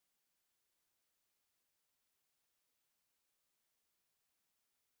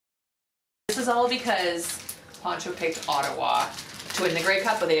This is all because Poncho picked Ottawa to win the Grey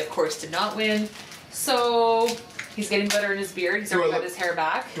Cup, but they of course did not win. So he's getting glitter in his beard. He's already got his hair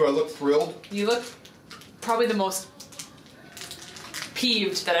back. Do I look thrilled? You look probably the most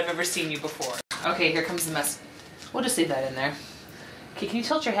peeved that I've ever seen you before. Okay, here comes the mess. We'll just leave that in there. Okay, can you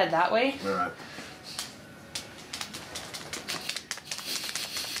tilt your head that way? All right.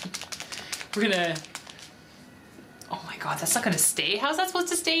 We're gonna... Oh my god, that's not gonna stay? How's that supposed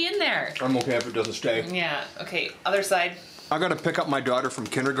to stay in there? I'm okay if it doesn't stay. Yeah, okay, other side. I gotta pick up my daughter from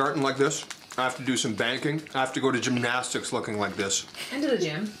kindergarten like this. I have to do some banking. I have to go to gymnastics looking like this. And to the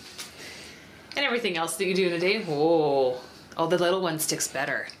gym. And everything else that you do in a day. Whoa. Oh, the little one sticks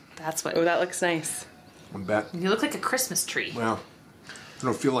better. That's what... Oh, that looks nice. I bet. You look like a Christmas tree. Well, I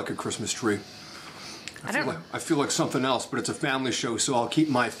don't feel like a Christmas tree. I feel like something else, but it's a family show, so I'll keep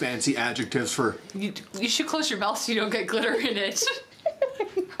my fancy adjectives for... You should close your mouth so you don't get glitter in it.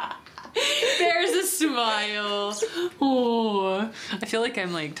 There's a smile. Oh, I feel like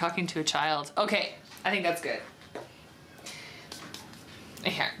I'm like talking to a child. Okay, I think that's good.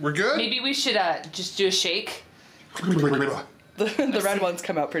 Here. We're good? Maybe we should just do a shake. The red ones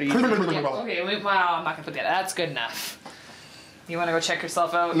come out pretty easy. Yeah, okay, wow, I'm not gonna put that. That's good enough. You wanna go check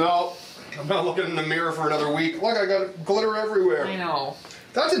yourself out? No, I'm not looking in the mirror for another week. Look, I got glitter everywhere. I know.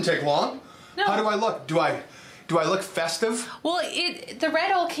 That didn't take long. No. How do I look? Do I look festive? Well, the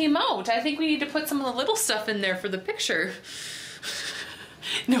red all came out. I think we need to put some of the little stuff in there for the picture.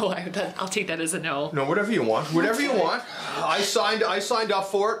 No, I'll take that as a no. No, whatever you want. Whatever you want. I signed up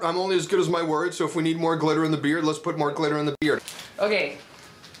for it. I'm only as good as my word, so if we need more glitter in the beard, let's put more glitter in the beard. Okay.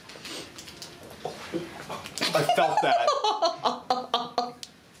 I felt that.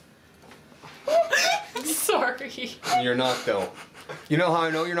 Sorry. You're not, though. You know how I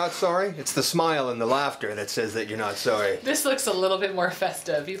know you're not sorry? It's the smile and the laughter that says that you're not sorry. This looks a little bit more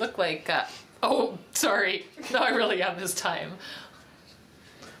festive. You look like, oh, sorry. No, I really am this time.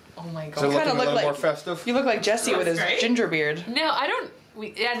 Oh my god. So looking a little like, more festive? You look like Jesse with his ginger beard. No, I don't,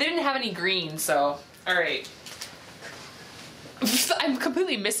 yeah, they didn't have any green, so, alright. I'm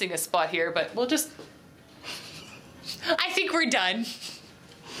completely missing a spot here, but we'll just, I think we're done.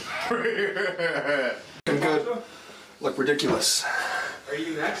 Good. Look ridiculous. Are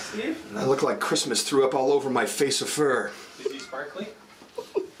you next, Steve? I look like Christmas threw up all over my face of fur. Is he sparkly?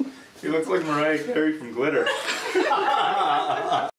 He looks like Mariah Carey from Glitter.